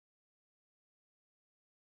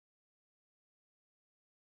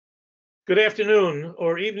Good afternoon,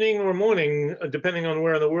 or evening, or morning, depending on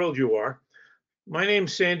where in the world you are. My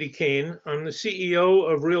name's Sandy Kane. I'm the CEO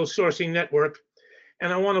of Real Sourcing Network,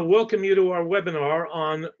 and I want to welcome you to our webinar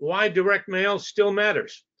on why direct mail still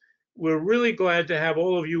matters. We're really glad to have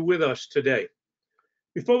all of you with us today.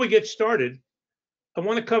 Before we get started, I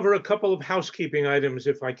want to cover a couple of housekeeping items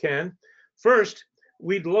if I can. First,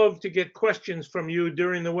 we'd love to get questions from you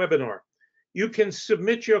during the webinar. You can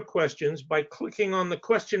submit your questions by clicking on the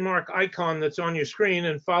question mark icon that's on your screen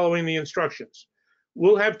and following the instructions.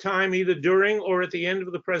 We'll have time either during or at the end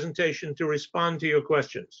of the presentation to respond to your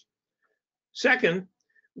questions. Second,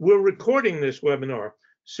 we're recording this webinar,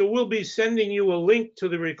 so we'll be sending you a link to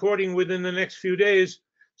the recording within the next few days,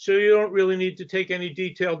 so you don't really need to take any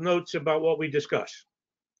detailed notes about what we discuss.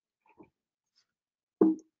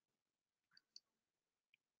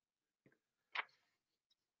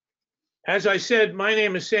 As I said, my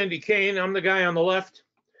name is Sandy Kane. I'm the guy on the left,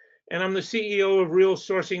 and I'm the CEO of Real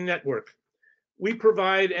Sourcing Network. We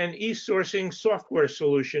provide an e-sourcing software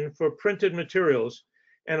solution for printed materials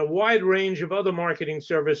and a wide range of other marketing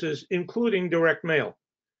services, including direct mail.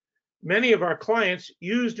 Many of our clients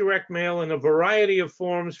use direct mail in a variety of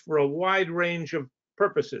forms for a wide range of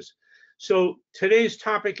purposes. So today's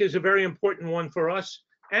topic is a very important one for us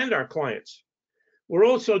and our clients. We're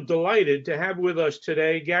also delighted to have with us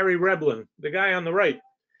today Gary Reblin, the guy on the right.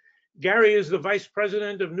 Gary is the Vice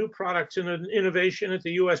President of New Products and Innovation at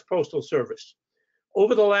the US Postal Service.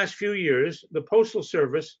 Over the last few years, the Postal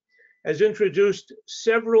Service has introduced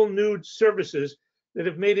several new services that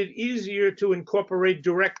have made it easier to incorporate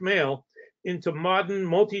direct mail into modern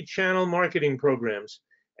multi-channel marketing programs.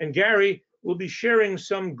 And Gary will be sharing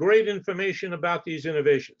some great information about these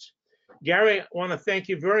innovations. Gary, I want to thank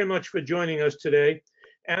you very much for joining us today.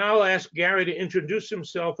 And I'll ask Gary to introduce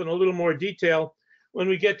himself in a little more detail when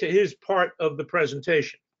we get to his part of the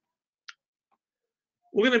presentation.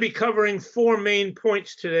 We're going to be covering four main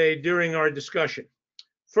points today during our discussion.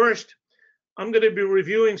 First, I'm going to be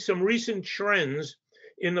reviewing some recent trends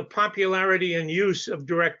in the popularity and use of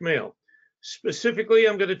direct mail. Specifically,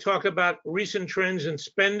 I'm going to talk about recent trends in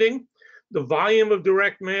spending, the volume of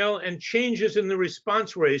direct mail, and changes in the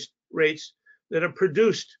response rates that are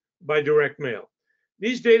produced by direct mail.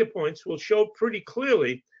 These data points will show pretty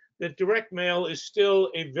clearly that direct mail is still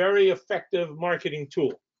a very effective marketing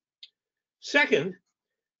tool. Second,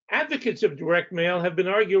 advocates of direct mail have been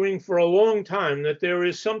arguing for a long time that there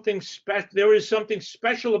is something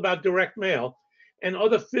special about direct mail and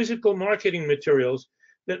other physical marketing materials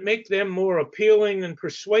that make them more appealing and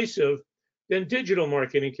persuasive than digital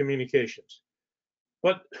marketing communications.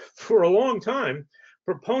 But for a long time,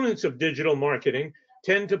 proponents of digital marketing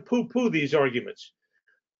tend to poo-poo these arguments.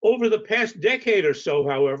 Over the past decade or so,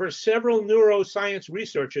 however, several neuroscience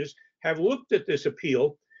researchers have looked at this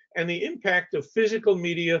appeal and the impact of physical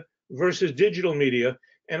media versus digital media,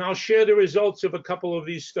 and I'll share the results of a couple of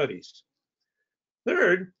these studies.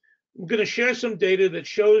 Third, I'm going to share some data that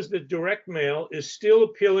shows that direct mail is still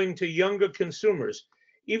appealing to younger consumers,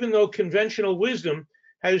 even though conventional wisdom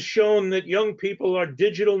has shown that young people are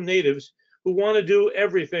digital natives who want to do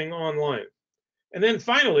everything online. And then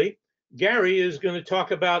finally, Gary is going to talk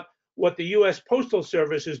about what the US Postal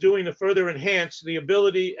Service is doing to further enhance the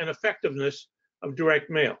ability and effectiveness of direct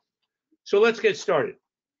mail. So let's get started.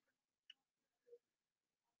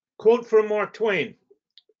 Quote from Mark Twain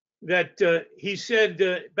that he said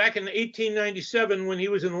back in 1897 when he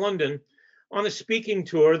was in London on a speaking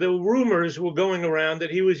tour, the rumors were going around that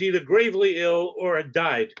he was either gravely ill or had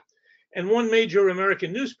died. And one major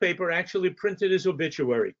American newspaper actually printed his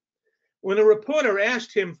obituary. When a reporter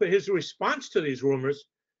asked him for his response to these rumors,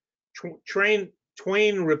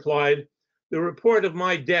 Twain replied, "The report of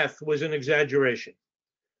my death was an exaggeration."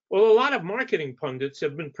 Well, a lot of marketing pundits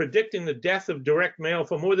have been predicting the death of direct mail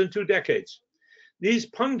for more than 2 decades. These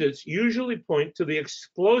pundits usually point to the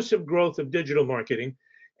explosive growth of digital marketing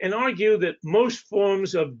and argue that most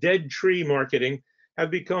forms of dead tree marketing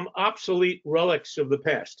have become obsolete relics of the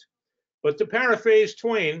past. But to paraphrase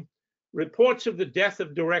Twain, reports of the death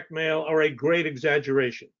of direct mail are a great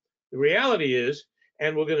exaggeration. The reality is,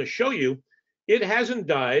 and we're going to show you, it hasn't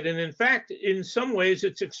died, and in fact, in some ways,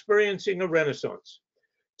 it's experiencing a renaissance.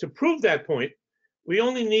 To prove that point, we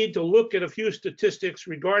only need to look at a few statistics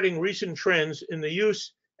regarding recent trends in the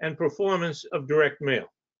use and performance of direct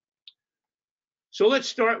mail. So let's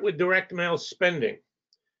start with direct mail spending.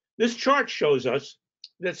 This chart shows us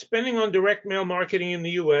that spending on direct mail marketing in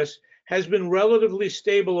the US has been relatively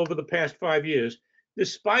stable over the past 5 years,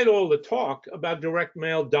 despite all the talk about direct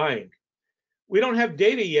mail dying. We don't have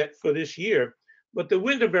data yet for this year, but the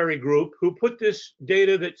Winterberry Group, who put this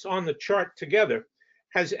data that's on the chart together,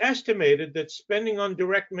 has estimated that spending on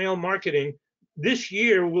direct mail marketing this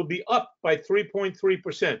year will be up by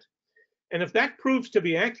 3.3%. And if that proves to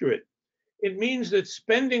be accurate, it means that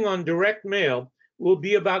spending on direct mail will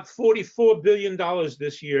be about $44 billion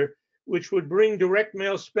this year, which would bring direct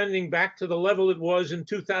mail spending back to the level it was in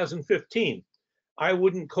 2015. I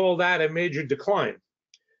wouldn't call that a major decline.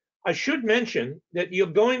 I should mention that you're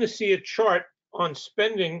going to see a chart on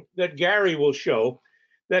spending that Gary will show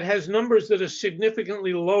that has numbers that are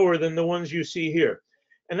significantly lower than the ones you see here.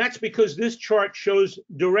 And that's because this chart shows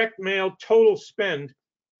direct mail total spend,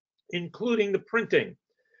 including the printing,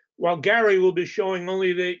 while Gary will be showing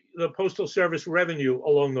only the Postal Service revenue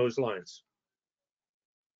along those lines.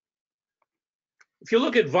 If you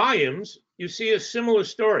look at volumes, you see a similar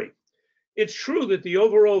story. It's true that the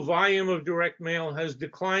overall volume of direct mail has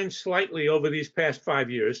declined slightly over these past 5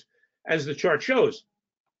 years, as the chart shows.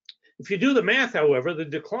 If you do the math, however, the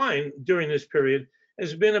decline during this period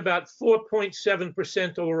has been about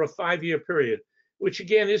 4.7% over a 5-year period, which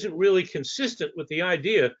again isn't really consistent with the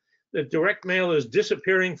idea that direct mail is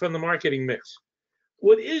disappearing from the marketing mix.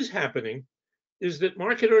 What is happening is that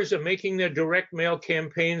marketers are making their direct mail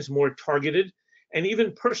campaigns more targeted and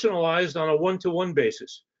even personalized on a one-to-one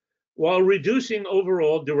basis, while reducing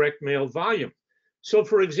overall direct mail volume. So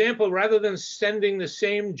for example, rather than sending the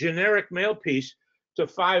same generic mail piece to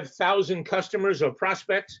 5,000 customers or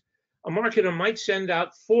prospects, a marketer might send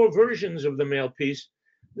out 4 versions of the mail piece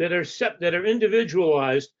that are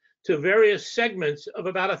individualized to various segments of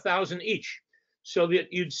about 1,000 each, so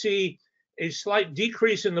that you'd see a slight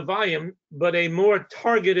decrease in the volume, but a more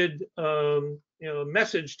targeted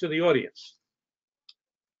message to the audience.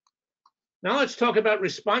 Now let's talk about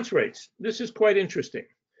response rates. This is quite interesting.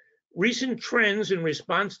 Recent trends in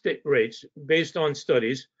response rates based on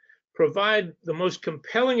studies provide the most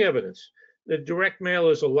compelling evidence that direct mail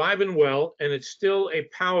is alive and well, and it's still a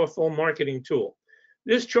powerful marketing tool.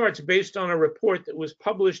 This chart's based on a report that was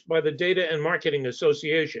published by the Data and Marketing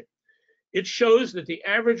Association. It shows that the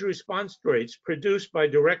average response rates produced by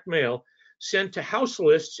direct mail sent to house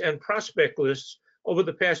lists and prospect lists over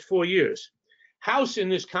the past 4 years. House in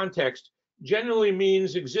this context generally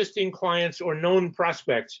means existing clients or known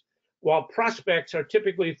prospects, while prospects are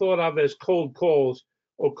typically thought of as cold calls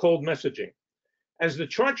or cold messaging. As the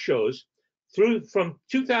chart shows, from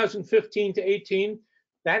 2015 to 18,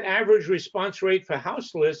 that average response rate for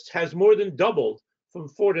house lists has more than doubled from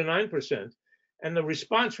 4 to 9%, and the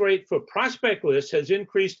response rate for prospect lists has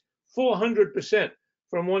increased 400%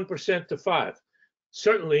 from 1% to 5%.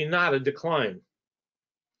 Certainly not a decline.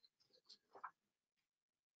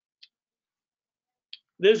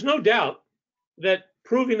 There's no doubt that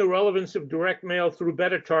proving the relevance of direct mail through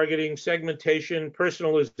better targeting, segmentation,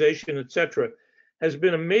 personalization, etc., has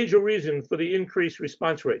been a major reason for the increased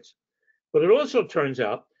response rates. But it also turns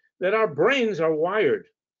out that our brains are wired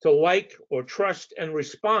to like or trust and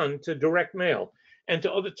respond to direct mail and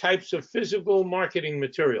to other types of physical marketing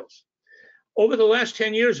materials. Over the last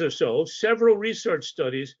 10 years or so, several research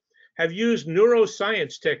studies have used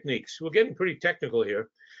neuroscience techniques, we're getting pretty technical here,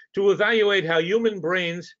 to evaluate how human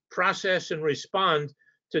brains process and respond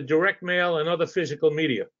to direct mail and other physical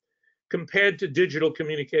media compared to digital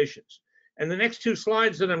communications. And the next 2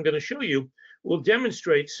 slides that I'm going to show you will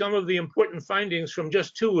demonstrate some of the important findings from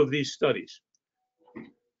just 2 of these studies.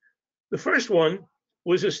 The first one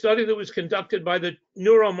was a study that was conducted by the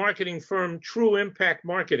neuromarketing firm True Impact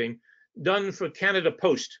Marketing, done for Canada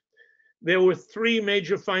Post. There were 3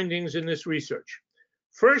 major findings in this research.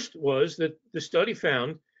 First was that the study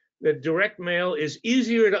found that direct mail is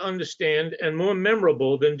easier to understand and more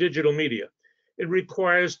memorable than digital media. It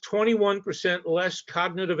requires 21% less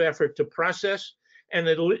cognitive effort to process, and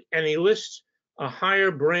elicits a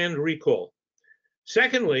higher brand recall.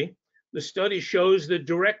 Secondly, the study shows that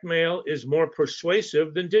direct mail is more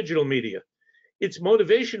persuasive than digital media. Its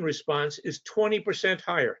motivation response is 20%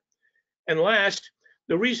 higher. And last,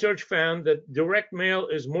 the research found that direct mail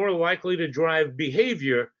is more likely to drive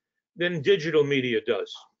behavior than digital media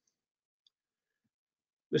does.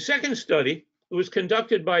 The second study was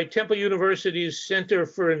conducted by Temple University's Center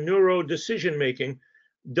for Neuro Decision Making,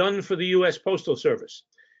 done for the US Postal Service.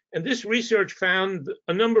 And this research found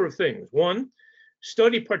a number of things. 1,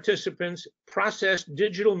 study participants processed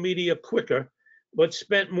digital media quicker, but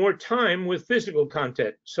spent more time with physical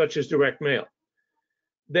content, such as direct mail.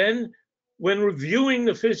 Then, when reviewing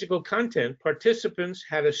the physical content, participants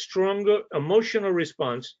had a stronger emotional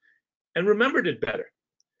response and remembered it better.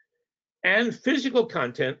 And physical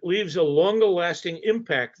content leaves a longer lasting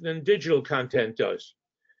impact than digital content does.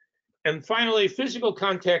 And finally, physical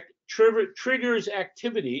content triggers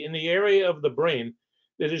activity in the area of the brain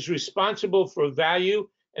that is responsible for value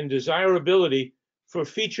and desirability for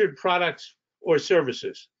featured products or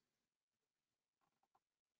services.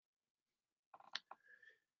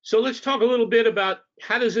 So let's talk a little bit about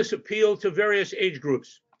how does this appeal to various age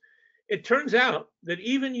groups. It turns out that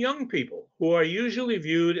even young people who are usually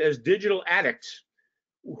viewed as digital addicts,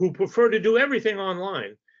 who prefer to do everything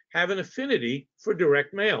online, have an affinity for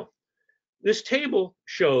direct mail. This table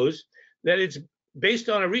shows that it's based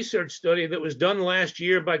on a research study that was done last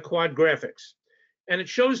year by Quad Graphics. And it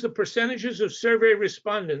shows the percentages of survey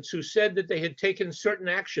respondents who said that they had taken certain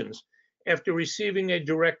actions after receiving a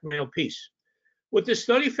direct mail piece. What the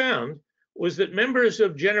study found was that members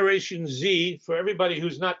of Generation Z, for everybody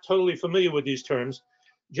who's not totally familiar with these terms,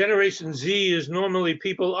 Generation Z is normally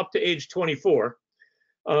people up to age 24,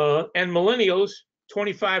 and millennials,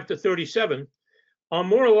 25 to 37, are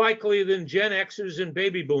more likely than Gen Xers and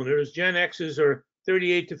baby boomers. Gen Xers are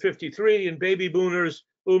 38 to 53, and baby boomers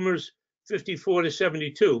 54 to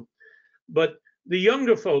 72. But the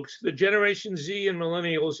younger folks, the Generation Z and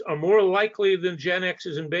millennials, are more likely than Gen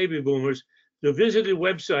Xers and baby boomers to visit a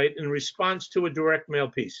website in response to a direct mail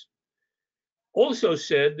piece. Also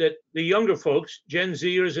said that the younger folks, Gen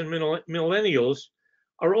Zers and millennials,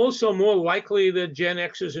 are also more likely than Gen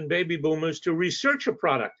Xers and baby boomers to research a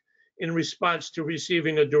product in response to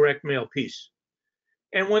receiving a direct mail piece.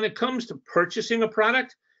 And when it comes to purchasing a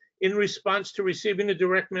product in response to receiving a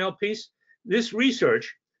direct mail piece, this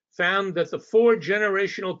research found that the 4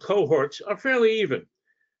 generational cohorts are fairly even.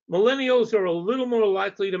 Millennials are a little more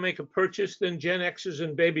likely to make a purchase than Gen Xers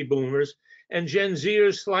and baby boomers, and Gen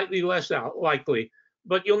Zers slightly less likely,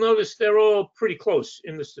 but you'll notice they're all pretty close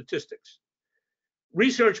in the statistics.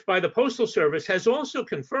 Research by the Postal Service has also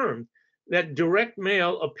confirmed that direct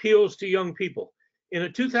mail appeals to young people. In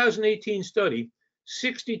a 2018 study,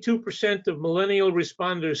 62% of millennial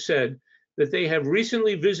responders said that they have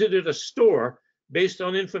recently visited a store based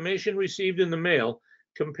on information received in the mail,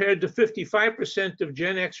 compared to 55% of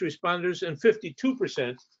Gen X responders and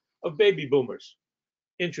 52% of baby boomers.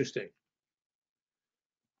 Interesting.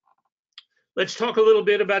 Let's talk a little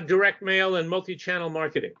bit about direct mail and multi-channel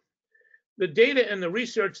marketing. The data and the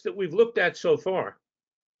research that we've looked at so far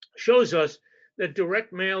shows us that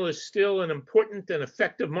direct mail is still an important and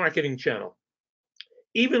effective marketing channel,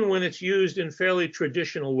 even when it's used in fairly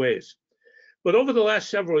traditional ways. But over the last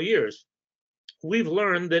several years, we've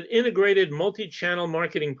learned that integrated multi-channel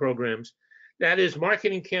marketing programs, that is,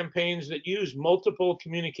 marketing campaigns that use multiple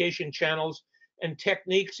communication channels and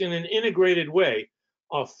techniques in an integrated way,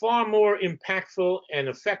 are far more impactful and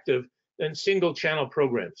effective than single-channel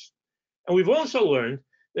programs. And we've also learned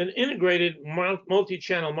that integrated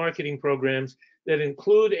multi-channel marketing programs that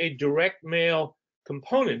include a direct mail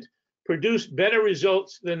component produce better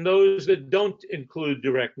results than those that don't include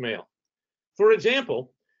direct mail. For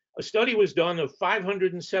example, a study was done of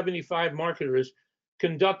 575 marketers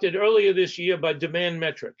conducted earlier this year by Demand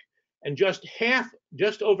Metric, and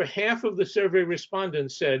just over half of the survey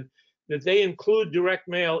respondents said that they include direct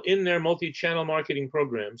mail in their multi-channel marketing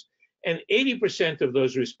programs, and 80% of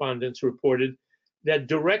those respondents reported that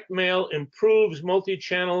direct mail improves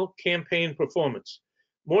multi-channel campaign performance.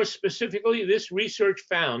 More specifically, this research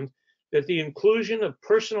found that the inclusion of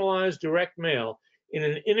personalized direct mail in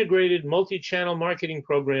an integrated multi-channel marketing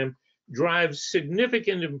program drives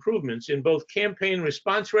significant improvements in both campaign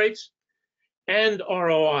response rates and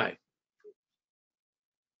ROI.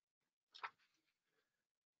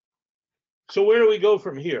 So where do we go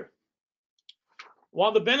from here?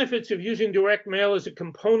 While the benefits of using direct mail as a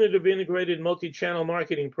component of integrated multi-channel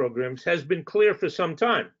marketing programs has been clear for some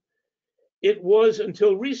time, it was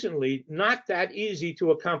until recently not that easy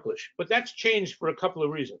to accomplish, but that's changed for a couple of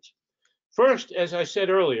reasons. First, as I said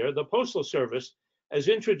earlier, the Postal Service has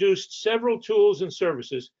introduced several tools and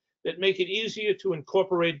services that make it easier to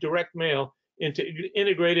incorporate direct mail into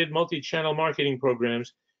integrated multi-channel marketing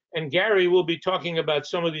programs, and Gary will be talking about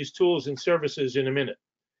some of these tools and services in a minute.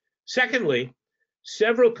 Secondly,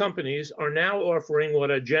 several companies are now offering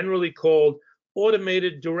what are generally called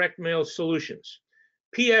automated direct mail solutions.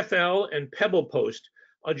 PFL and Pebble Post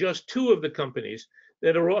are just 2 of the companies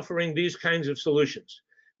that are offering these kinds of solutions.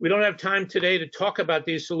 We don't have time today to talk about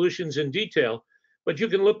these solutions in detail, but you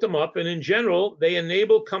can look them up, and in general, they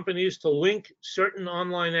enable companies to link certain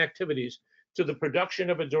online activities to the production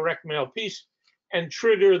of a direct mail piece and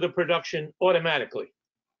trigger the production automatically.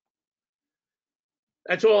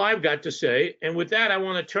 That's all I've got to say, and with that, I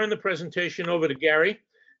want to turn the presentation over to Gary.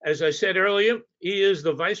 As I said earlier, he is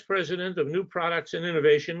the Vice President of New Products and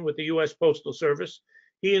Innovation with the US Postal Service.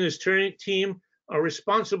 He and his team are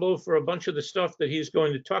responsible for a bunch of the stuff that he's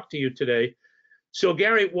going to talk to you today. So,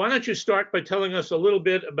 Gary, why don't you start by telling us a little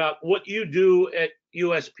bit about what you do at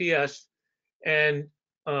USPS, and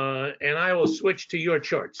I will switch to your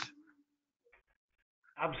charts.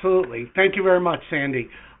 Absolutely. Thank you very much, Sandy.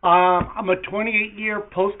 I'm a 28-year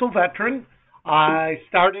postal veteran. I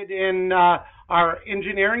started in our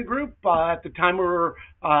engineering group at the time we were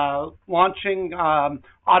launching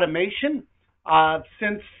automation. I've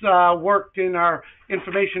since worked in our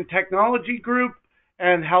information technology group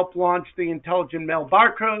and helped launch the intelligent mail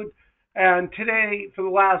barcode. And today, for the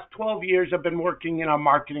last 12 years, I've been working in our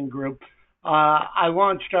marketing group. I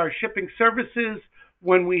launched our shipping services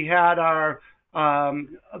when we had our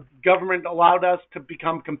government allowed us to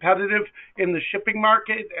become competitive in the shipping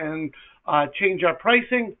market and change our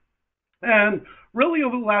pricing. And really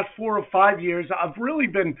over the last 4 or 5 years, I've really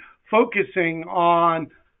been focusing on,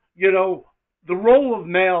 the role of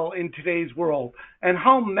mail in today's world and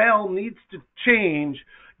how mail needs to change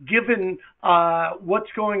given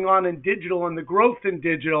what's going on in digital and the growth in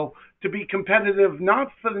digital to be competitive, not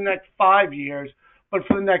for the next 5 years, but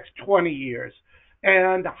for the next 20 years.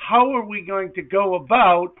 And how are we going to go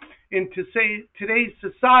about into today's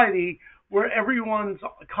society where everyone's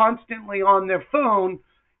constantly on their phone,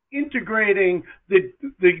 integrating the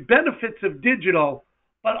benefits of digital,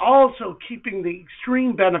 but also keeping the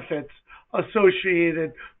extreme benefits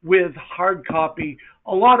associated with hard copy,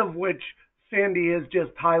 a lot of which Sandy has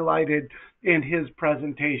just highlighted in his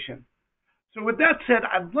presentation. So with that said,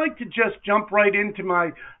 I'd like to just jump right into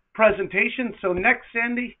my presentation. So next,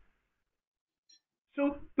 Sandy.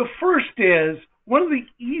 So the first is, one of the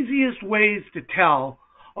easiest ways to tell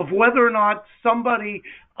of whether or not somebody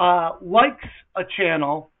likes a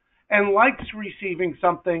channel and likes receiving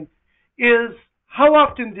something is how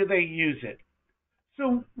often do they use it.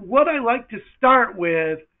 So what I like to start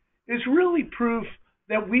with is really proof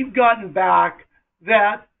that we've gotten back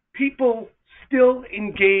that people still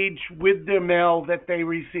engage with their mail that they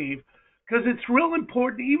receive. Because it's real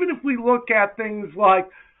important, even if we look at things like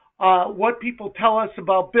what people tell us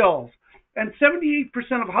about bills. And 78%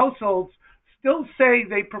 of households still say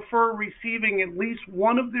they prefer receiving at least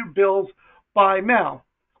one of their bills by mail.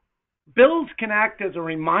 Bills can act as a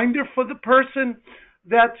reminder for the person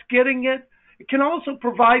that's getting it. It can also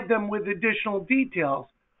provide them with additional details.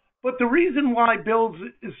 But the reason why bills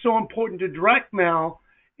is so important to direct mail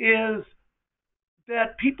is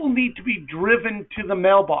that people need to be driven to the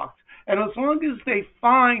mailbox. And as long as they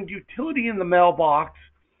find utility in the mailbox,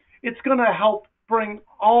 it's going to help bring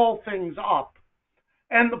all things up.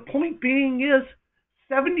 And the point being is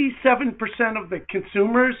 77% of the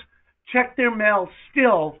consumers check their mail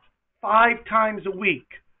still 5 times a week.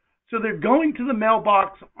 So they're going to the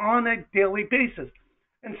mailbox on a daily basis.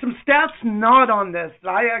 And some stats not on this that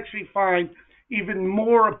I actually find even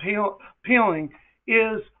more appealing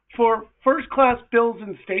is for first-class bills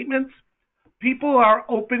and statements, people are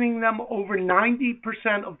opening them over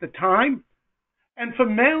 90% of the time. And for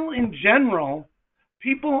mail in general,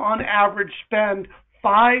 people on average spend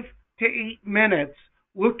 5 to 8 minutes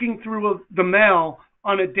looking through the mail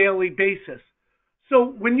on a daily basis. So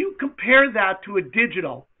when you compare that to a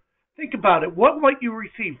digital, think about it. What might you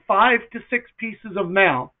receive? 5 to 6 pieces of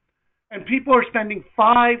mail, and people are spending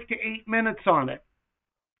 5 to 8 minutes on it.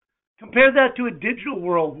 Compare that to a digital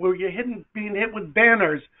world where you're being hit with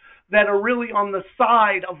banners that are really on the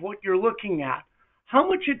side of what you're looking at. How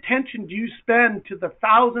much attention do you spend to the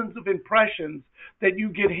thousands of impressions that you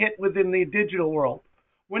get hit within the digital world?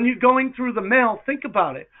 When you're going through the mail, think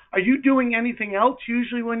about it. Are you doing anything else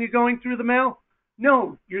usually when you're going through the mail?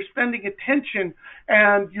 No, you're spending attention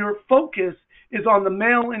and your focus is on the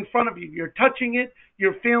mail in front of you. You're touching it,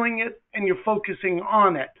 you're feeling it, and you're focusing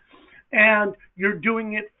on it. And you're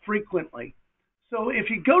doing it frequently. So if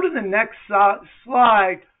you go to the next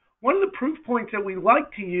slide, one of the proof points that we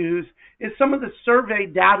like to use is some of the survey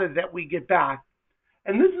data that we get back.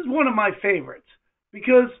 And this is one of my favorites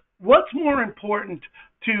because what's more important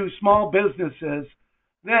to small businesses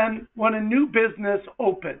than when a new business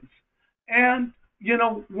opens? And,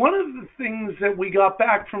 one of the things that we got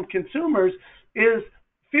back from consumers is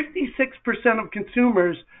 56% of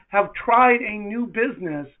consumers have tried a new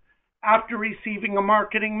business after receiving a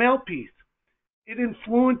marketing mail piece. It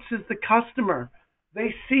influences the customer.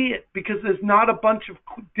 They see it because there's not a bunch of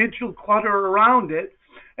digital clutter around it,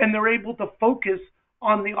 and they're able to focus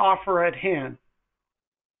on the offer at hand.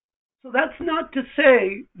 So that's not to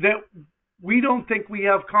say that we don't think we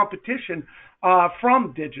have competition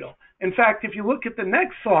from digital. In fact, if you look at the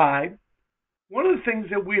next slide, one of the things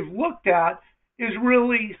that we've looked at is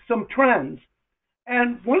really some trends.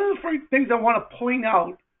 And one of the first things I want to point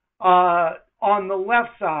out on the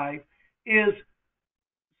left side is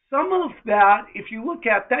Some of that, if you look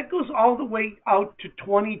at, that goes all the way out to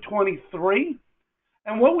 2023.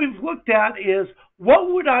 And what we've looked at is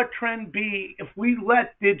what would our trend be if we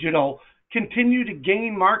let digital continue to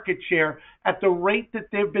gain market share at the rate that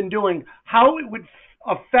they've been doing, how it would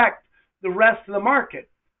affect the rest of the market.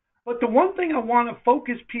 But the one thing I want to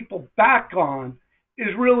focus people back on is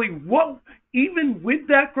really what, even with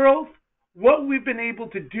that growth, what we've been able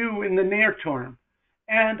to do in the near term.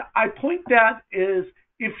 And I point that is,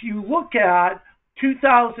 if you look at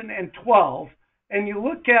 2012 and you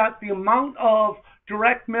look at the amount of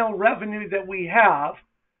direct mail revenue that we have,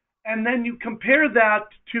 and then you compare that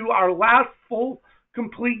to our last full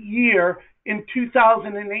complete year in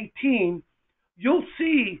 2018, you'll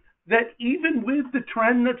see that even with the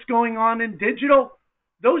trend that's going on in digital,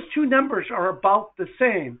 those two numbers are about the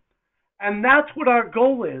same. And that's what our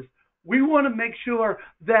goal is. We want to make sure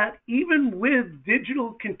that even with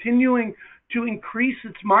digital continuing to increase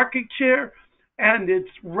its market share and its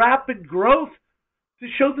rapid growth, to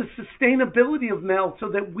show the sustainability of mail so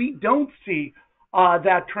that we don't see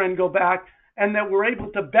that trend go back, and that we're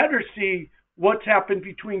able to better see what's happened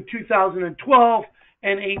between 2012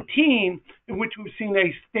 and 18, in which we've seen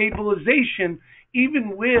a stabilization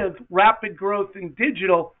even with rapid growth in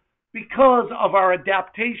digital because of our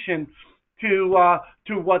adaptation to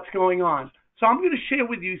what's going on. So I'm going to share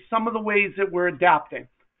with you some of the ways that we're adapting.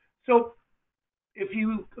 So if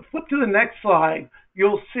you flip to the next slide,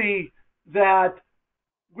 you'll see that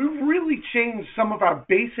we've really changed some of our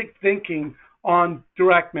basic thinking on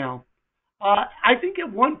direct mail. I think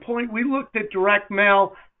at one point we looked at direct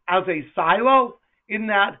mail as a silo, in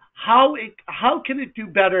that how can it do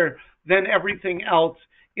better than everything else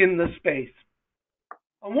in the space.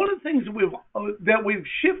 And one of the things that we've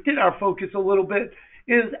shifted our focus a little bit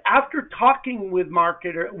is, after talking with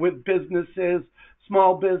with businesses,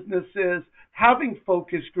 small businesses, having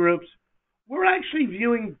focus groups, we're actually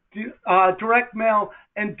viewing direct mail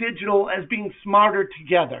and digital as being smarter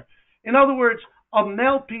together. In other words, a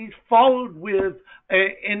mail piece followed with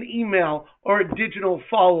an email or a digital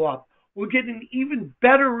follow-up will get an even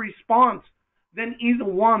better response than either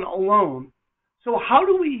one alone. So how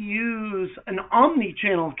do we use an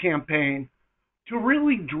omni-channel campaign to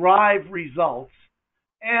really drive results?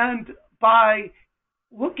 And by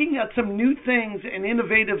looking at some new things and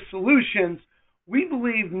innovative solutions, we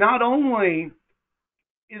believe not only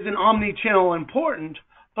is an omni-channel important,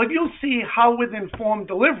 but you'll see how with informed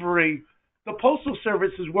delivery, the Postal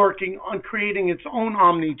Service is working on creating its own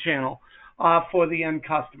omni-channel for the end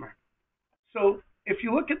customer. So if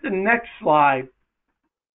you look at the next slide,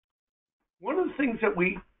 one of the things that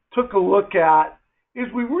we took a look at is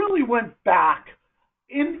we really went back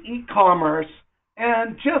in e-commerce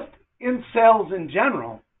and just in sales in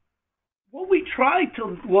general. What we tried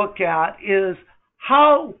to look at is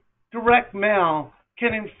how direct mail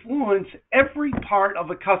can influence every part of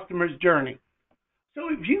a customer's journey. So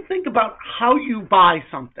if you think about how you buy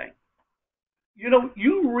something,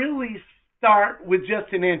 you really start with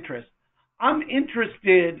just an interest. I'm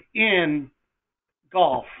interested in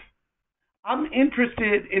golf. I'm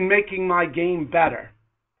interested in making my game better.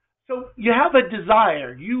 So you have a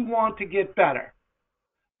desire. You want to get better.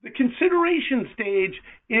 The consideration stage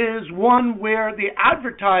is one where the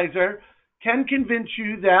advertiser can convince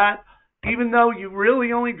you that even though you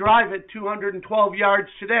really only drive it 212 yards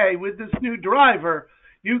today, with this new driver,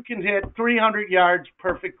 you can hit 300 yards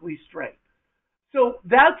perfectly straight. So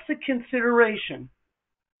that's the consideration.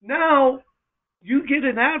 Now you get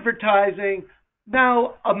an advertising.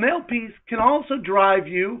 Now a mail piece can also drive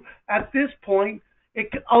you at this point.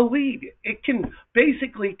 A lead. It can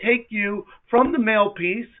basically take you from the mail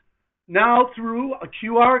piece now through a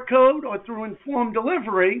QR code or through informed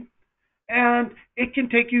delivery, and it can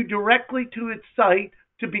take you directly to its site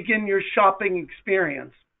to begin your shopping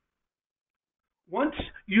experience. Once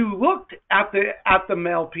you looked at the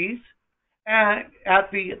mail piece and at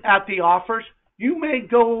the offers, you may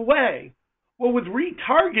go away. Well, with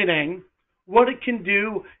retargeting, what it can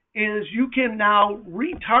do is you can now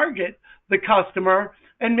retarget the customer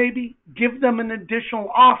and maybe give them an additional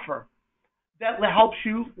offer that helps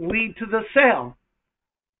you lead to the sale.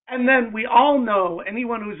 And then we all know,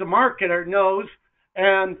 anyone who's a marketer knows,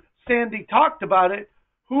 and Sandy talked about it,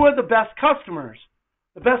 who are the best customers?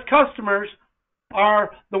 The best customers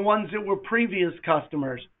are the ones that were previous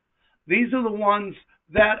customers. These are the ones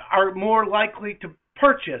that are more likely to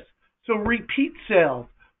purchase. So repeat sales.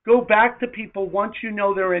 Go back to people once you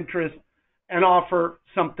know their interest and offer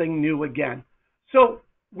something new again. So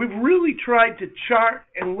we've really tried to chart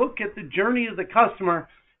and look at the journey of the customer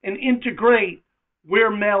and integrate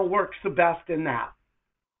where mail works the best in that.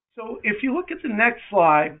 So if you look at the next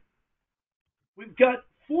slide, we've got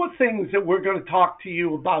four things that we're going to talk to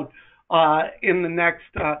you about in the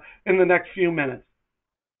next few minutes.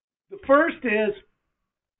 The first is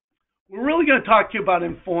we're really going to talk to you about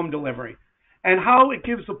informed delivery and how it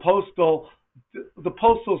gives the Postal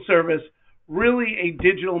Service really a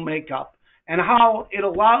digital makeup, and how it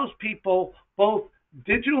allows people, both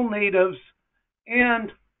digital natives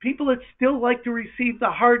and people that still like to receive the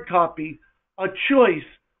hard copy, a choice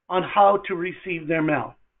on how to receive their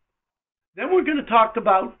mail. Then we're going to talk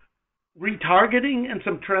about retargeting and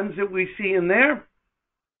some trends that we see in there,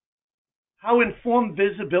 how informed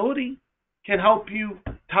visibility can help you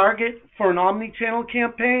target for an omni-channel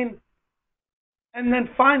campaign, and then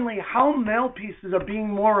finally, how mail pieces are being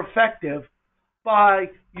more effective by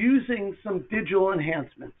using some digital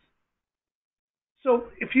enhancements. So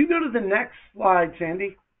if you go to the next slide,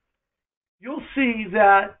 Sandy, you'll see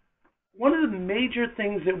that one of the major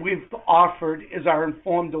things that we've offered is our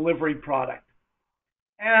informed delivery product.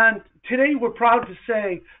 And today we're proud to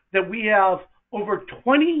say that we have over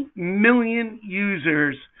 20 million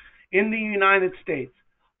users in the United States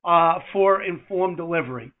for informed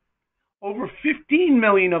delivery. Over 15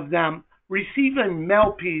 million of them receive a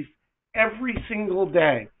mail piece every single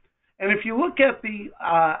day. And if you look at the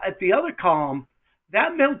other column,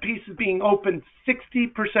 that mail piece is being opened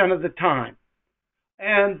 60% of the time.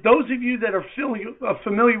 And those of you that are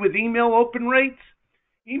familiar with email open rates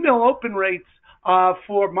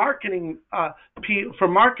for marketing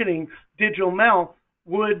digital mail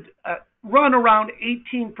would run around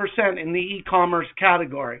 18% in the e-commerce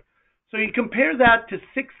category. So you compare that to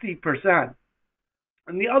 60%.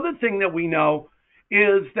 And the other thing that we know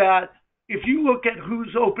is that if you look at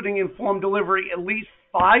who's opening informed delivery at least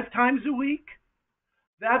 5 times a week,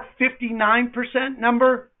 that 59%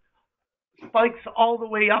 number spikes all the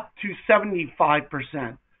way up to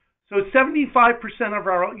 75%. So 75% of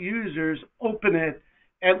our users open it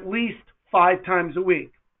at least 5 times a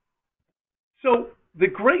week. So the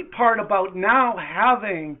great part about now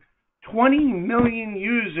having 20 million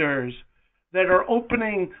users that are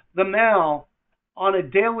opening the mail on a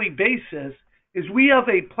daily basis is we have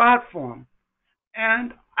a platform.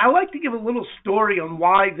 And I like to give a little story on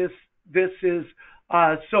why this is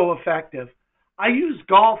so effective. I used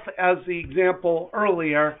golf as the example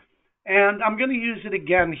earlier, and I'm going to use it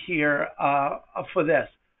again here for this.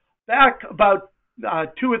 Back about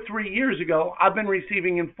 2 or 3 years ago, I've been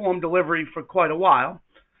receiving informed delivery for quite a while,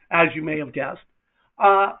 as you may have guessed.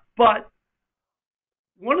 But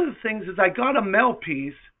one of the things is I got a mail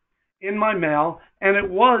piece in my mail, and it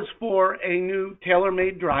was for a new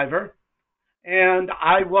tailor-made driver. And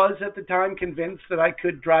I was at the time convinced that I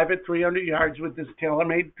could drive it 300 yards with this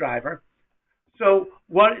tailor-made driver. So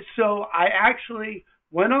I actually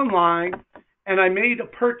went online and I made a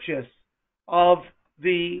purchase of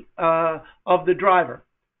the driver.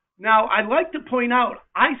 Now, I'd like to point out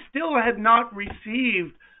I still had not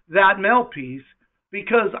received that mail piece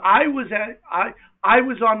because I was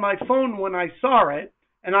on my phone when I saw it,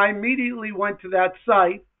 and I immediately went to that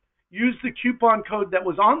site, used the coupon code that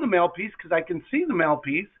was on the mail piece because I can see the mail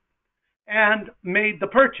piece, and made the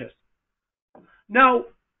purchase. Now,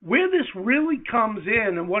 where this really comes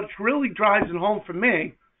in and what really drives it home for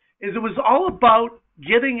me is it was all about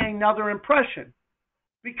getting another impression,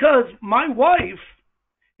 because my wife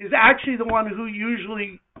is actually the one who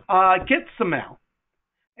usually gets the mail.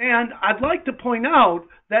 And I'd like to point out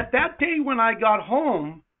that day when I got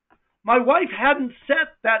home, my wife hadn't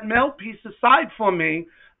set that mail piece aside for me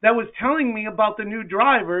that was telling me about the new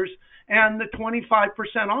drivers and the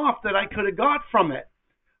 25% off that I could have got from it.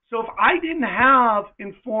 So if I didn't have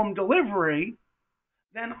informed delivery,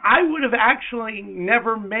 then I would have actually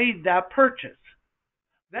never made that purchase.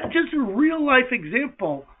 That's just a real life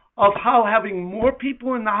example of how having more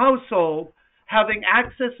people in the household having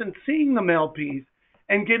access and seeing the mail piece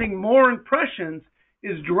and getting more impressions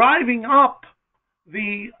is driving up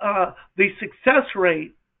the success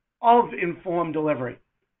rate of informed delivery.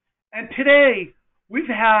 And today, we've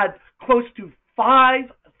had close to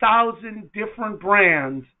 5,000 different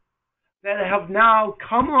brands that have now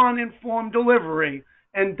come on informed delivery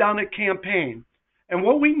and done a campaign. And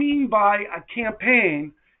what we mean by a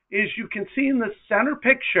campaign is you can see in the center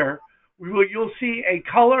picture, you'll see a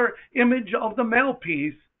color image of the mail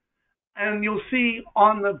piece, and you'll see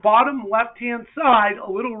on the bottom left-hand side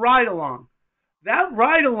a little ride-along. That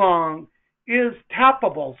ride-along is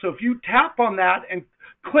tappable. So if you tap on that and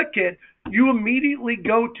click it, you immediately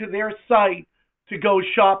go to their site to go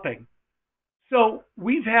shopping. So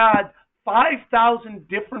we've had 5,000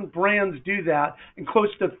 different brands do that and close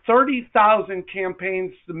to 30,000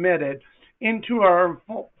 campaigns submitted into our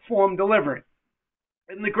informed delivery.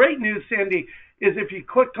 And the great news, Sandy, is if you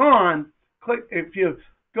if you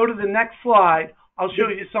go to the next slide, I'll show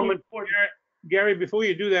you some important. Gary, before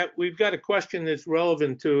you do that, we've got a question that's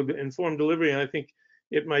relevant to the informed delivery, and I think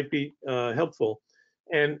it might be helpful.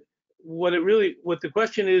 And what the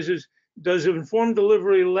question is does informed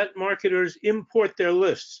delivery let marketers import their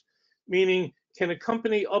lists? Meaning, can a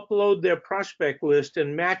company upload their prospect list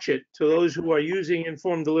and match it to those who are using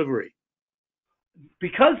informed delivery?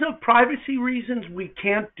 Because of privacy reasons, we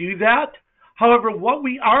can't do that. However, what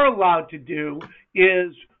we are allowed to do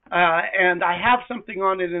is, and I have something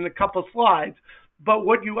on it in a couple slides, but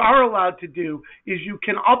what you are allowed to do is you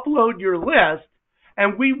can upload your list,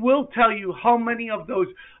 and we will tell you how many of those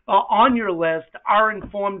on your list are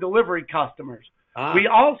informed delivery customers. We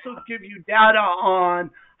also give you data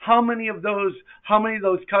on how many of those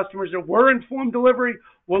customers that were informed delivery.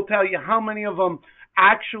 We'll tell you how many of them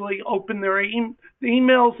actually opened their the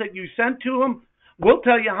emails that you sent to them. We'll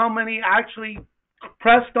tell you how many actually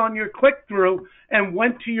pressed on your click-through and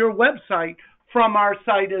went to your website from our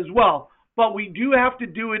site as well. But we do have to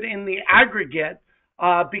do it in the aggregate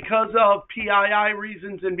because of PII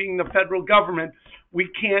reasons and being the federal government. We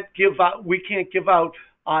can't give out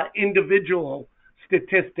individual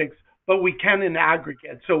statistics, but we can in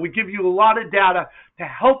aggregate. So we give you a lot of data to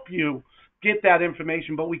help you get that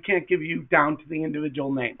information, but we can't give you down to the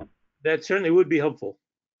individual name. That certainly would be helpful.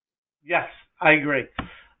 Yes, I agree.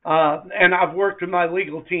 And I've worked with my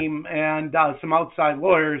legal team and some outside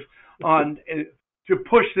lawyers on to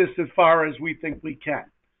push this as far as we think we can.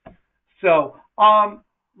 So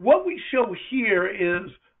what we show here is,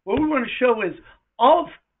 what we want to show is of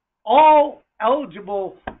all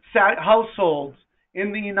eligible households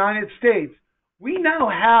in the United States, we now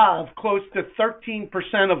have close to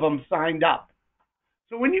 13% of them signed up.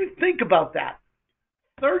 So when you think about that,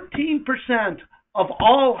 13% of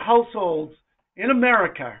all households in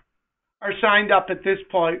America are signed up at this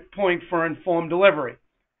point for informed delivery.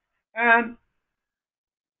 And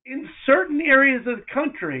in certain areas of the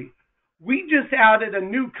country, we just added a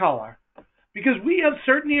new color because we have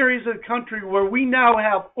certain areas of the country where we now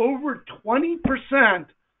have over 20%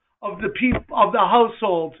 of the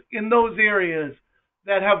households in those areas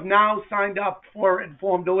that have now signed up for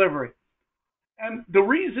informed delivery. And the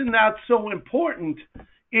reason that's so important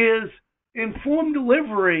is informed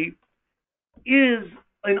delivery is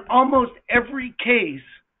in almost every case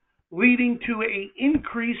leading to an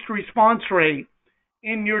increased response rate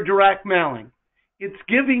in your direct mailing. It's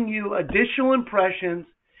giving you additional impressions.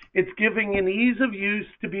 It's giving an ease of use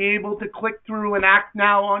to be able to click through and act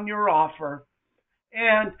now on your offer.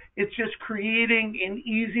 And it's just creating an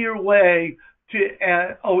easier way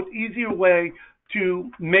to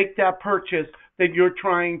make that purchase that you're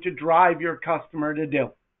trying to drive your customer to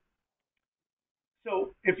do.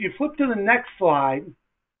 So if you flip to the next slide,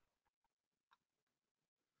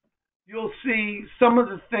 you'll see some of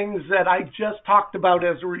the things that I just talked about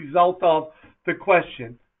as a result of the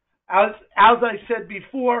question. As I said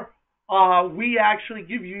before, we actually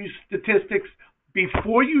give you statistics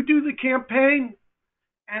before you do the campaign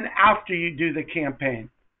and after you do the campaign.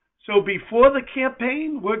 So before the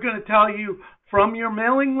campaign, we're going to tell you from your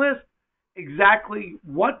mailing list exactly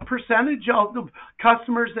what percentage of the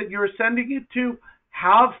customers that you're sending it to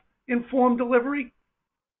have informed delivery.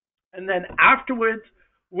 And then afterwards,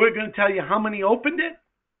 we're going to tell you how many opened it,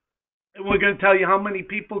 and we're going to tell you how many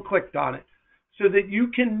people clicked on it so that you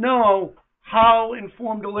can know how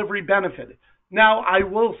informed delivery benefited. Now, I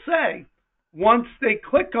will say, once they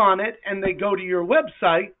click on it and they go to your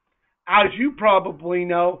website, as you probably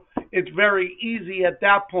know, it's very easy at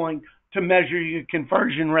that point to measure your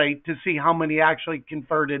conversion rate to see how many actually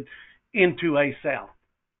converted into a sale.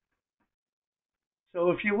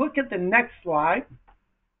 So if you look at the next slide,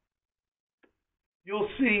 you'll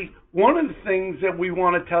see one of the things that we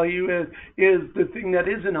want to tell you is the thing that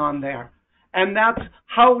isn't on there. And that's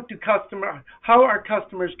how are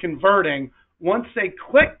customers converting once they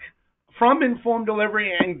click from informed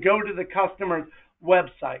delivery and go to the customer's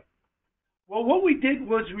website. Well, what we did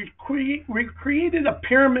was we created a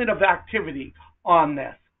pyramid of activity on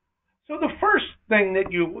this. So the first thing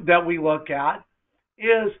that we look at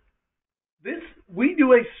is this. We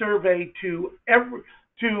do a survey to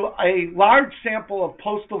a large sample of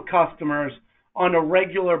postal customers on a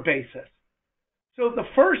regular basis. So the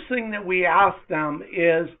first thing that we ask them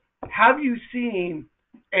is, have you seen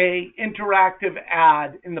an interactive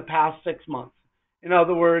ad in the past 6 months? In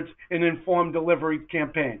other words, an informed delivery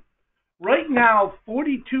campaign. Right now,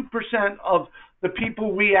 42% of the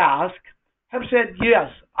people we ask have said,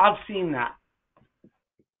 yes, I've seen that.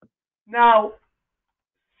 Now,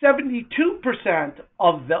 72%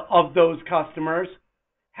 of those customers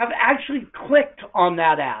have actually clicked on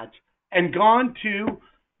that ad and gone to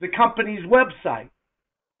the company's website.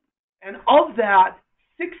 And of that,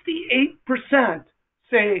 68%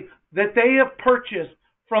 say that they have purchased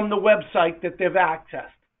from the website that they've accessed.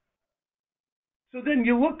 So then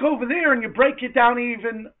you look over there and you break it down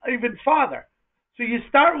even farther. So you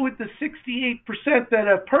start with the 68% that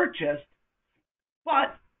have purchased,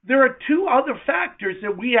 but there are two other factors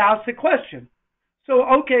that we ask the question. So,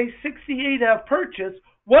 okay, 68 have purchased.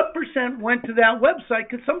 What percent went to that website?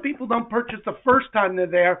 Because some people don't purchase the first time they're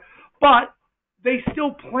there, but they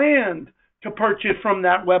still planned to purchase from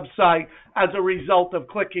that website as a result of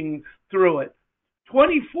clicking through it.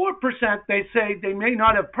 24% they say they may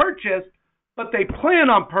not have purchased, but they plan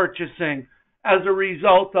on purchasing as a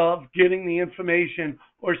result of getting the information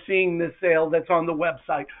or seeing the sale that's on the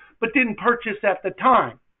website, but didn't purchase at the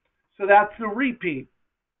time. So that's the repeat.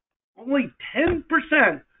 Only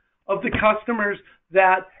 10% of the customers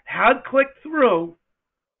that had clicked through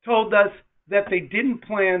told us that they didn't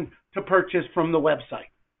plan to purchase from the website.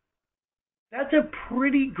 That's a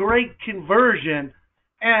pretty great conversion.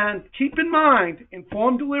 And keep in mind,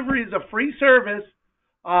 informed delivery is a free service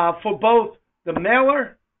for both the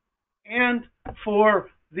mailer and for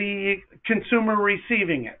the consumer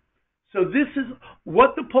receiving it. So this is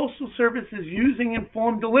what the Postal Service is using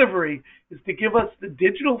informed delivery, is to give us the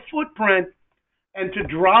digital footprint and to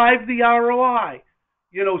drive the ROI.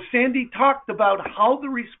 You know, Sandy talked about how the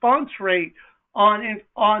response rate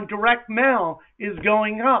on direct mail is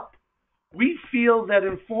going up. We feel that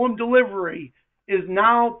informed delivery is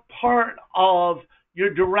now part of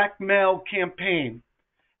your direct mail campaign.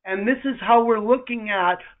 And this is how we're looking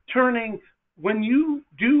at turning, when you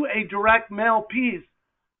do a direct mail piece,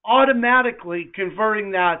 automatically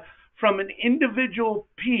converting that from an individual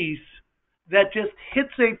piece that just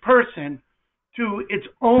hits a person to its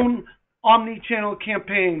own omni-channel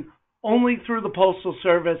campaign only through the Postal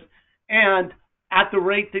Service and at the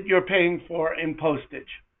rate that you're paying for in postage.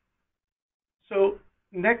 So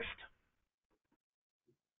next,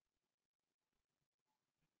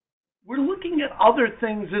 we're looking at other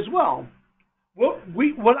things as well.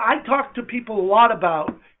 What I talk to people a lot about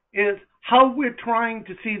is how we're trying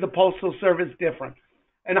to see the Postal Service different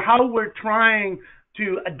and how we're trying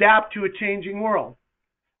to adapt to a changing world.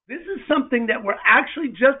 This is something that we're actually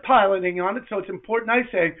just piloting on it, so it's important I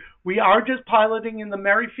say we are just piloting in the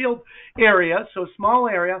Merrifield area, so a small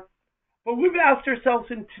area, but we've asked ourselves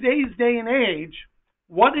in today's day and age,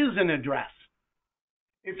 what is an address?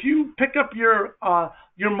 If you pick up your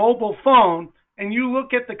mobile phone and you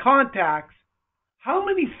look at the contacts, how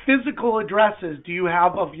many physical addresses do you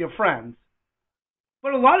have of your friends?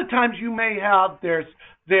 But a lot of times you may have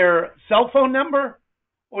their cell phone number,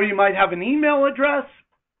 or you might have an email address.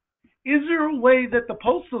 Is there a way that the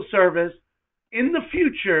Postal Service in the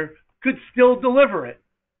future could still deliver it?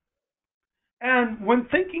 And when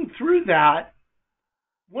thinking through that,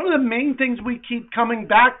 one of the main things we keep coming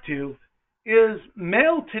back to is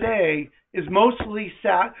mail today is mostly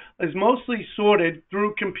sorted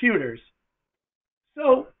through computers.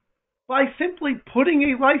 So by simply putting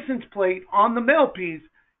a license plate on the mail piece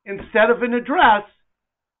instead of an address,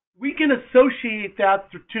 we can associate that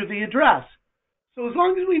to the address. So as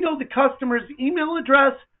long as we know the customer's email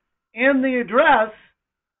address and the address,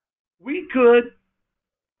 we could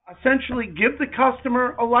essentially give the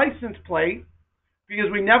customer a license plate,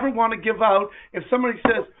 because we never want to give out, if somebody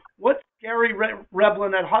says, what's Gary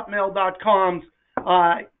Reblin at hotmail.com's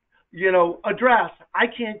address, I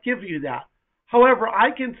can't give you that. However,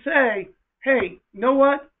 I can say, hey, you know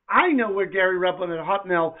what? I know where Gary Reblin at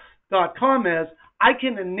hotmail.com is. I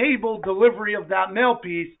can enable delivery of that mail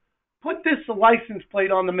piece, put this license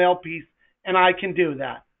plate on the mail piece, and I can do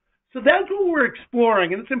that. So that's what we're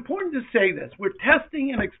exploring, and it's important to say this. We're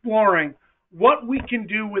testing and exploring what we can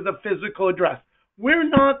do with a physical address. We're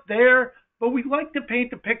not there, but we'd like to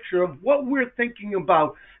paint a picture of what we're thinking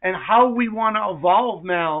about and how we want to evolve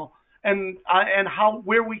mail and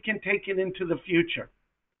where we can take it into the future.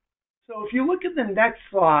 So if you look at the next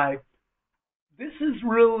slide, this is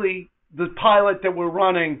really the pilot that we're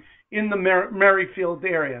running in the Merrifield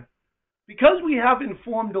area. Because we have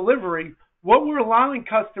informed delivery, what we're allowing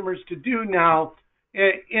customers to do now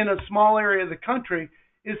in a small area of the country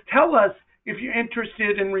is tell us if you're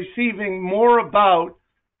interested in receiving more about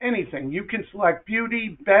anything. You can select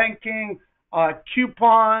beauty, banking,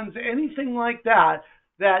 coupons, anything like that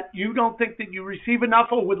you don't think that you receive enough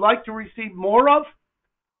or would like to receive more of.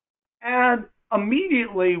 And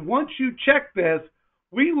immediately, once you check this,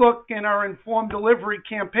 we look in our informed delivery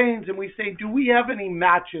campaigns and we say, do we have any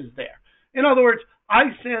matches there? In other words, I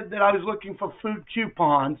said that I was looking for food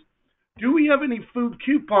coupons. Do we have any food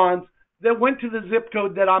coupons that went to the zip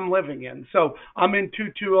code that I'm living in? So I'm in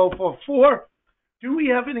 22044. Do we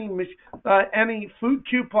have any food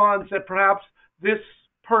coupons that perhaps this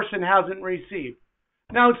person hasn't received?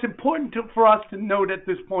 Now, it's important for us to note at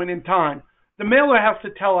this point in time, the mailer has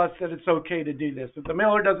to tell us that it's okay to do this. If the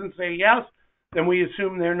mailer doesn't say yes, then we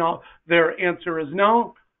assume their answer is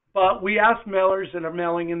no. But we ask mailers that are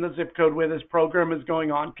mailing in the zip code where this program is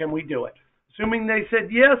going on, can we do it? Assuming they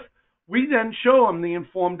said yes, we then show them the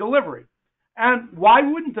informed delivery. And why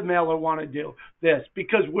wouldn't the mailer want to do this?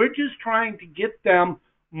 Because we're just trying to get them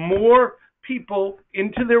more people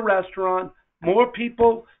into their restaurant, more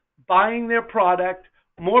people buying their product,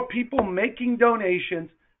 more people making donations,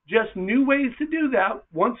 just new ways to do that.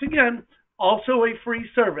 Once again, also a free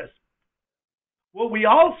service. What we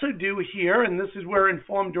also do here, and this is where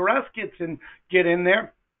informed duress get in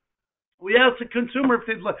there, we ask the consumer if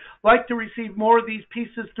they'd like to receive more of these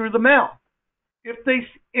pieces through the mail. If they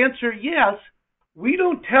answer yes, we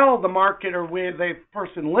don't tell the marketer where the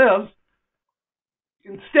person lives.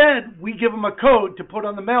 Instead, we give them a code to put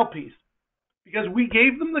on the mail piece. Because we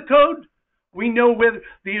gave them the code, we know where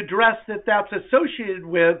the address that's associated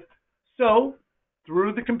with. So,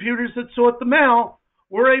 through the computers that sort the mail,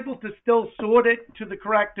 we're able to still sort it to the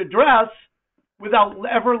correct address without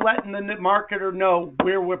ever letting the marketer know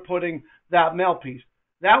where we're putting that mail piece.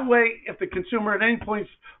 That way, if the consumer at any point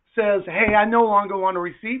says, hey, I no longer want to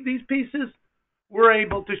receive these pieces, we're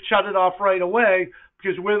able to shut it off right away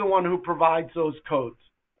because we're the one who provides those codes.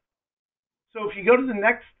 So if you go to the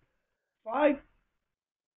next slide.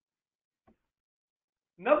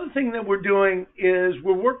 Another thing that we're doing is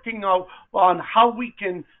we're working on how we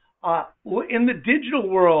can, in the digital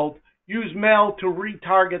world, use mail to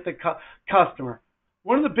retarget the customer.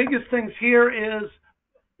 One of the biggest things here is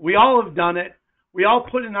we all have done it. We all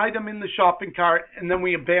put an item in the shopping cart and then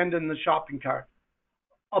we abandon the shopping cart.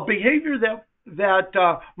 A behavior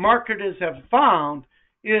that marketers have found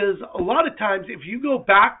is a lot of times if you go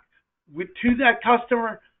back to that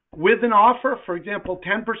customer with an offer, for example,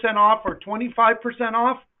 10% off or 25%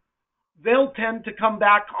 off, they'll tend to come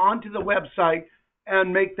back onto the website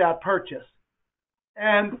and make that purchase.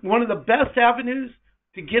 And one of the best avenues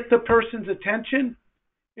to get the person's attention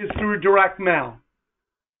is through direct mail.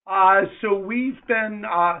 So we've been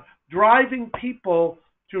driving people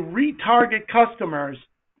to retarget customers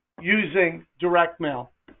using direct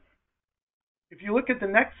mail. If you look at the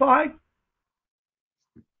next slide,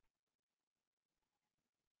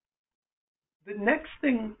 the next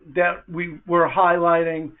thing that we were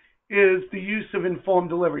highlighting is the use of informed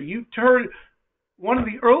delivery. You heard one of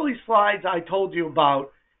the early slides I told you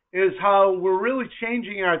about is how we're really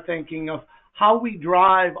changing our thinking of how we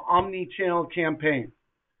drive omni-channel campaigns.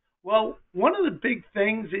 Well, one of the big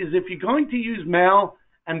things is if you're going to use mail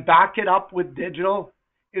and back it up with digital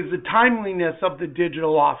is the timeliness of the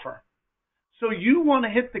digital offer. So you want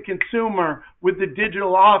to hit the consumer with the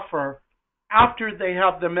digital offer after they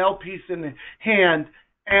have the mail piece in the hand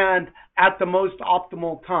and at the most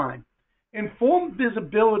optimal time. Informed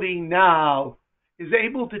visibility now is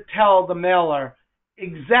able to tell the mailer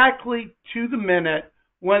exactly to the minute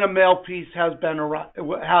when a mail piece has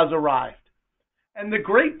arrived. And the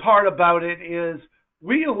great part about it is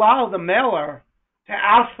we allow the mailer to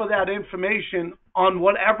ask for that information on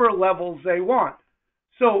whatever levels they want.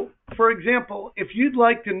 So, for example, if you'd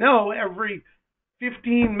like to know every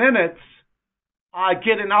 15 minutes,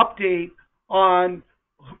 get an update on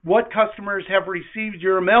what customers have received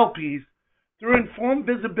your mail piece, through informed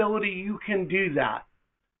visibility, you can do that.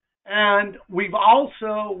 And we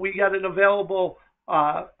got it available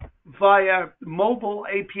via mobile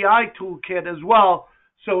API toolkit as well.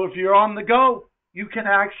 So if you're on the go, you can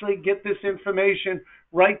actually get this information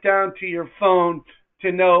right down to your phone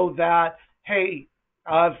to know that, hey,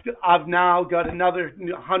 I've now got another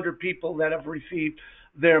 100 people that have received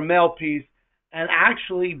their mail piece, and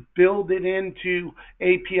actually build it into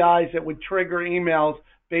APIs that would trigger emails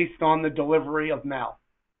based on the delivery of mail.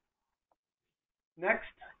 Next.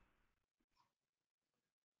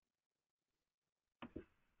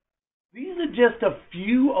 These are just a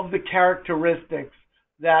few of the characteristics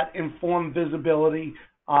that informed visibility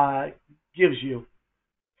gives you.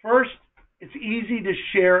 First, it's easy to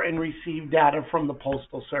share and receive data from the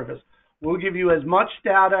Postal Service. We'll give you as much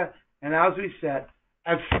data, and as we said,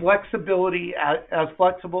 as flexible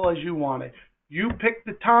as you want it. You pick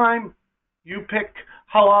the time, you pick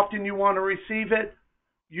how often you want to receive it,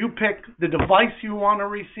 you pick the device you want to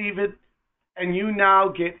receive it, and you now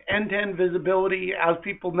get end-to-end visibility. As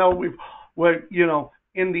people know, we're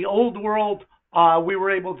in the old world, we were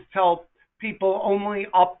able to tell people only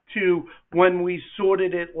up to when we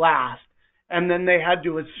sorted it last, and then they had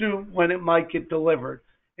to assume when it might get delivered.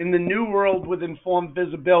 In the new world with informed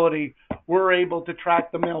visibility, we're able to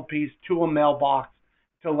track the mail piece to a mailbox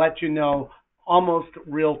to let you know almost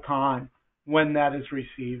real time when that is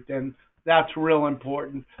received. And that's real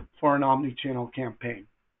important for an omni-channel campaign.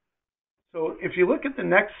 So if you look at the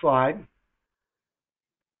next slide,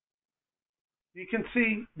 you can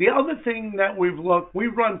see the other thing that we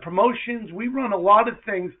run promotions, we run a lot of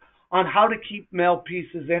things on how to keep mail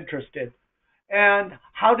pieces interested and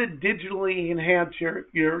how to digitally enhance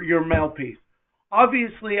your mail piece.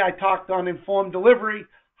 Obviously, I talked on informed delivery,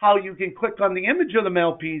 how you can click on the image of the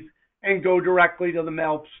mail piece and go directly to the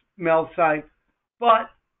mail site. But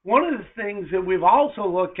one of the things that we've also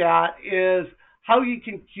looked at is how you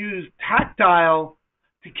can use tactile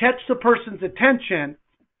to catch the person's attention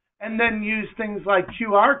and then use things like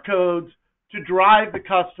QR codes to drive the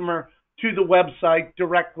customer to the website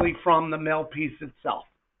directly from the mail piece itself.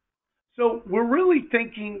 So we're really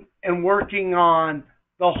thinking and working on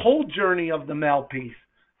the whole journey of the mail piece.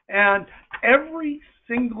 And every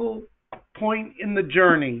single point in the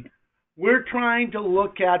journey, we're trying to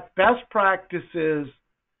look at best practices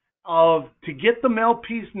to get the mail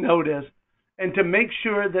piece noticed and to make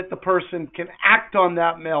sure that the person can act on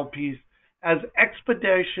that mail piece as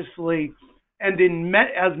expeditiously and in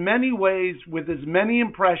as many ways with as many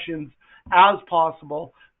impressions as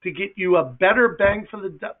possible to get you a better bang for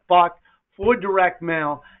the buck for direct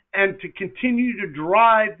mail and to continue to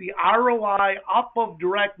drive the ROI up of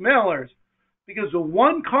direct mailers. Because the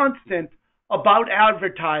one constant about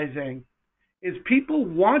advertising is people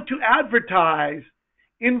want to advertise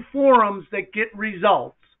in forums that get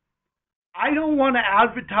results. I don't want to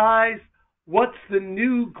advertise what's the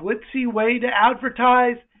new glitzy way to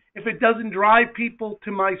advertise if it doesn't drive people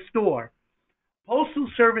to my store. Postal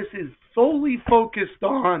Service is solely focused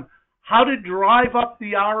on how to drive up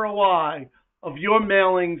the ROI of your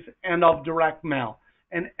mailings and of direct mail.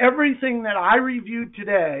 And everything that I reviewed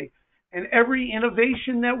today and every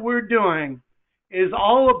innovation that we're doing is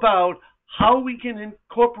all about how we can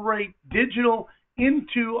incorporate digital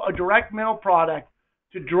into a direct mail product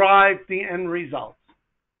to drive the end results.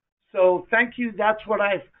 So thank you. That's what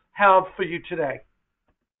I have for you today.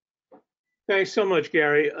 Thanks so much,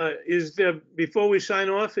 Gary. Before we sign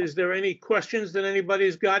off, is there any questions that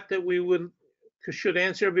anybody's got that we should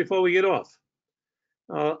answer before we get off?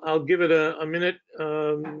 I'll give it a minute,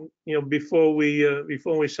 before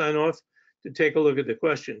we sign off to take a look at the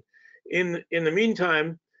question. In the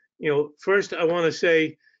meantime, first I want to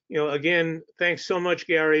say, again, thanks so much,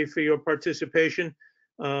 Gary, for your participation.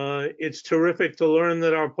 It's terrific to learn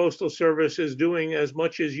that our Postal Service is doing as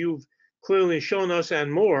much as you've clearly shown us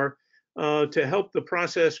and more to help the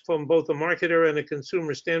process from both a marketer and a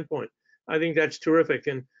consumer standpoint. I think that's terrific,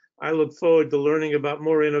 and I look forward to learning about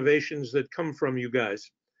more innovations that come from you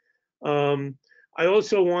guys. I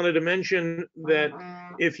also wanted to mention that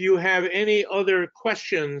if you have any other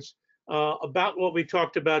questions about what we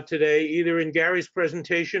talked about today, either in Gary's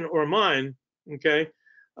presentation or mine, okay,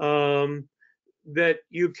 that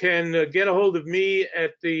you can get a hold of me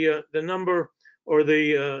at the number or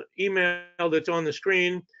the email that's on the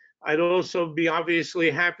screen. I'd also be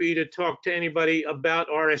obviously happy to talk to anybody about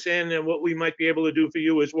RSN and what we might be able to do for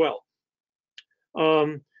you as well.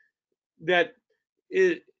 But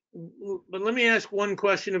let me ask one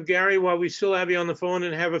question of Gary while we still have you on the phone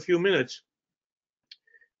and have a few minutes.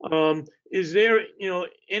 Is there,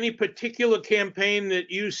 any particular campaign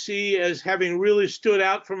that you see as having really stood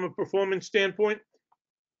out from a performance standpoint?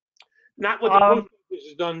 Not what the Post Office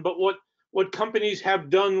has done, but what companies have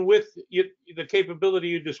done with the capability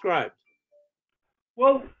you described.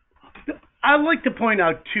 Well, I'd like to point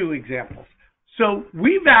out two examples. So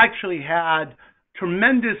we've actually had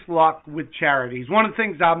tremendous luck with charities. One of the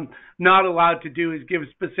things I'm not allowed to do is give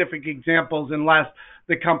specific examples unless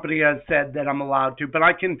the company has said that I'm allowed to, but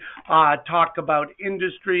I can talk about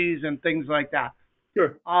industries and things like that.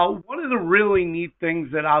 Sure. One of the really neat things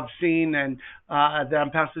that I've seen and that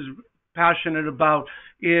I'm passionate about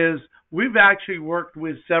is we've actually worked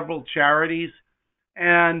with several charities,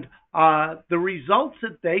 and the results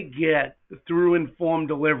that they get through informed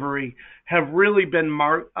delivery have really been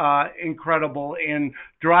incredible in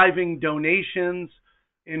driving donations,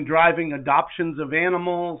 in driving adoptions of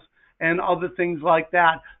animals, and other things like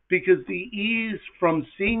that, because the ease from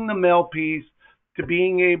seeing the mail piece to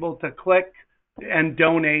being able to click and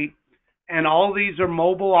donate, and all these are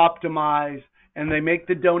mobile optimized, and they make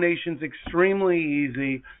the donations extremely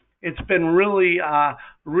easy. It's been really,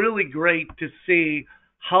 really great to see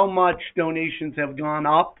how much donations have gone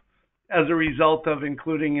up as a result of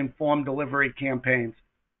including informed delivery campaigns.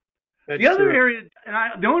 That's The other true. area,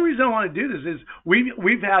 the only reason I want to do this is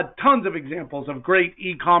we've had tons of examples of great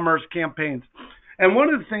e-commerce campaigns, and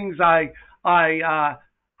one of the things I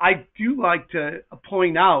do like to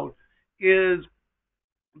point out is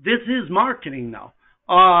this is marketing now.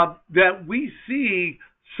 That we see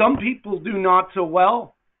some people do not so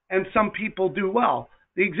well, and some people do well.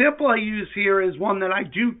 The example I use here is one that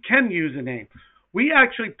can use a name. We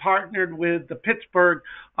actually partnered with the Pittsburgh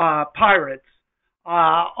Pirates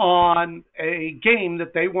on a game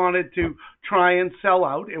that they wanted to try and sell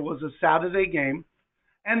out. It was a Saturday game,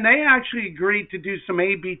 and they actually agreed to do some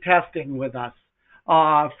A/B testing with us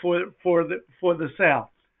for the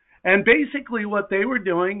sale. And basically, what they were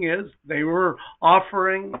doing is they were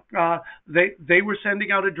offering they were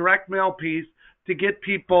sending out a direct mail piece to get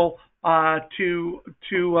people to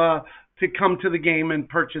come to the game and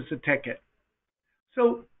purchase a ticket.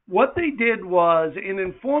 So what they did was, in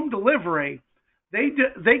informed delivery,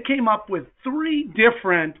 they came up with 3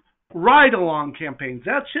 different ride-along campaigns.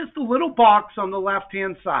 That's just a little box on the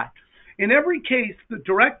left-hand side. In every case, the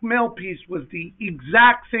direct mail piece was the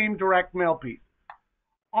exact same direct mail piece.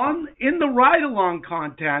 In the ride-along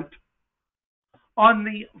content, on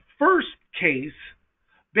the first case,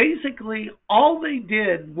 basically all they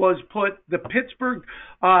did was put the Pittsburgh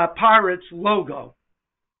Pirates logo.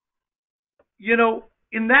 You know,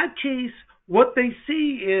 in that case, what they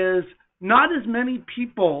see is not as many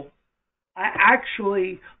people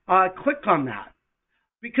actually click on that,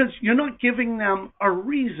 because you're not giving them a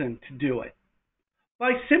reason to do it.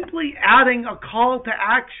 By simply adding a call to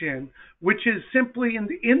action, which is simply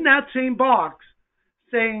in that same box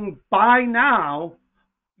saying buy now,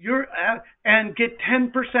 and get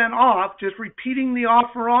 10% off, just repeating the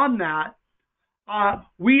offer on that,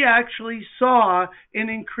 we actually saw an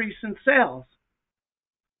increase in sales.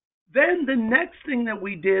 Then the next thing that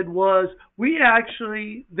we did was they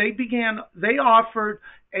offered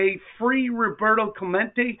a free Roberto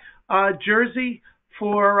Clemente jersey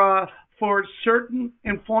for certain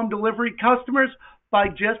informed delivery customers by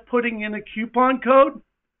just putting in a coupon code.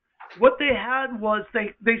 What they had was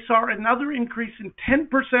they saw another increase in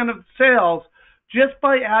 10% of sales just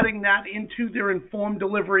by adding that into their informed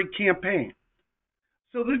delivery campaign.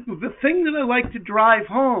 So the thing that I like to drive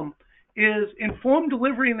home is informed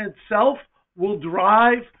delivery in itself will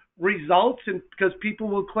drive results, and because people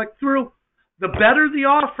will click through. The better the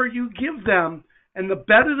offer you give them and the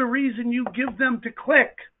better the reason you give them to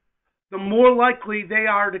click, the more likely they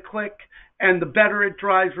are to click, and the better it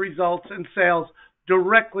drives results and sales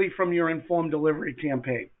directly from your informed delivery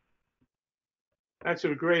campaign. That's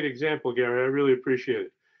a great example, Gary. I really appreciate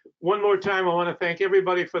it. One more time, I want to thank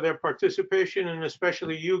everybody for their participation, and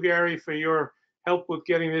especially you, Gary, for your help with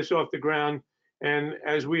getting this off the ground. And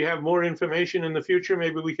as we have more information in the future,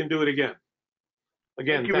 maybe we can do it again.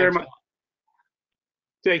 Again, Thank you very much.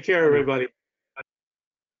 Take care, everybody.